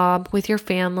job, with your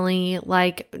family,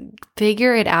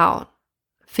 figure it out.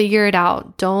 Figure it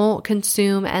out. Don't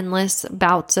consume endless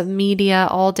bouts of media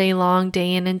all day long,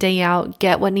 day in and day out.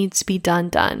 Get what needs to be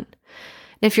done. And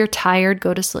if you're tired,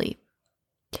 go to sleep.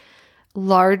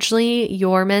 Largely,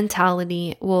 your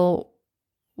mentality will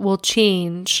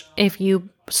change if you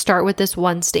start with this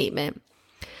one statement.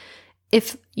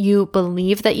 If you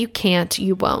believe that you can't,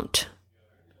 you won't.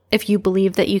 If you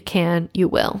believe that you can, you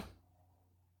will.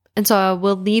 And so I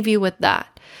will leave you with that.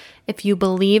 If you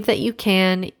believe that you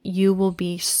can, you will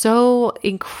be so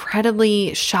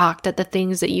incredibly shocked at the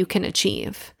things that you can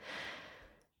achieve.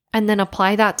 And then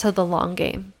apply that to the long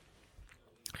game.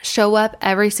 Show up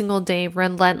every single day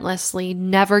relentlessly,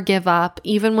 never give up.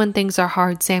 Even when things are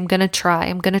hard, say, I'm going to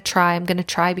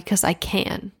try because I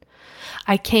can.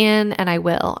 I can and I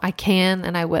will. I can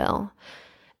and I will.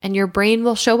 And your brain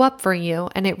will show up for you,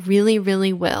 and it really,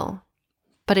 really will.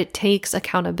 But it takes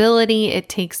accountability, it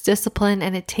takes discipline,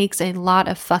 and it takes a lot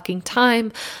of fucking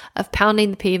time of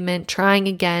pounding the pavement, trying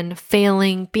again,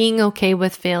 failing, being okay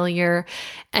with failure,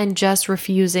 and just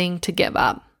refusing to give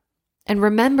up. And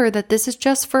remember that this is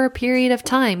just for a period of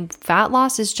time. Fat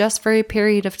loss is just for a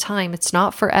period of time. It's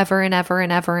not forever and ever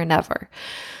and ever and ever.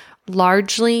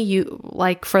 Largely,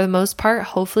 for the most part,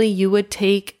 hopefully you would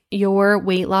take your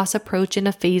weight loss approach in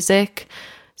a phasic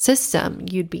system.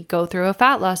 You'd go through a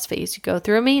fat loss phase, you go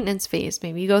through a maintenance phase,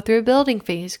 maybe you go through a building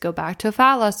phase, go back to a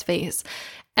fat loss phase.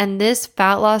 And this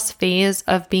fat loss phase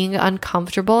of being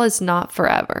uncomfortable is not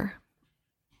forever.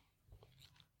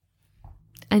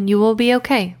 And you will be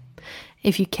okay.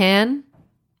 If you can,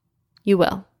 you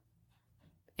will.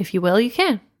 If you will, you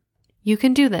can. You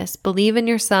can do this. Believe in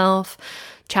yourself.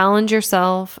 Challenge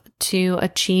yourself to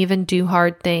achieve and do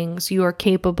hard things. You are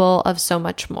capable of so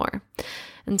much more.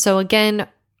 And so again,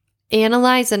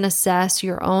 analyze and assess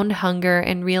your own hunger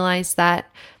and realize that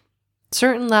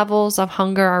certain levels of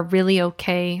hunger are really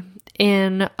okay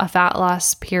in a fat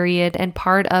loss period, and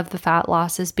part of the fat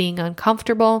loss is being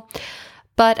uncomfortable.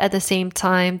 But at the same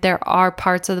time, there are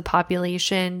parts of the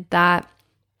population that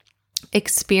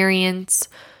experience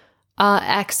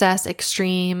excess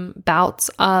extreme bouts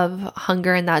of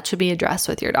hunger, and that should be addressed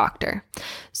with your doctor.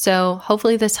 So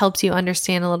hopefully this helps you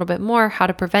understand a little bit more how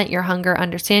to prevent your hunger,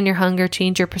 understand your hunger,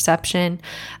 change your perception,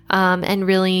 and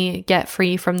really get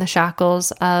free from the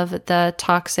shackles of the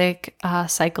toxic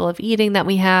cycle of eating that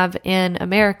we have in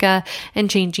America, and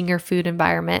changing your food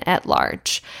environment at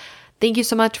large. Thank you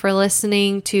so much for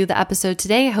listening to the episode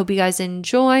today. I hope you guys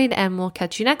enjoyed, and we'll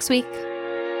catch you next week.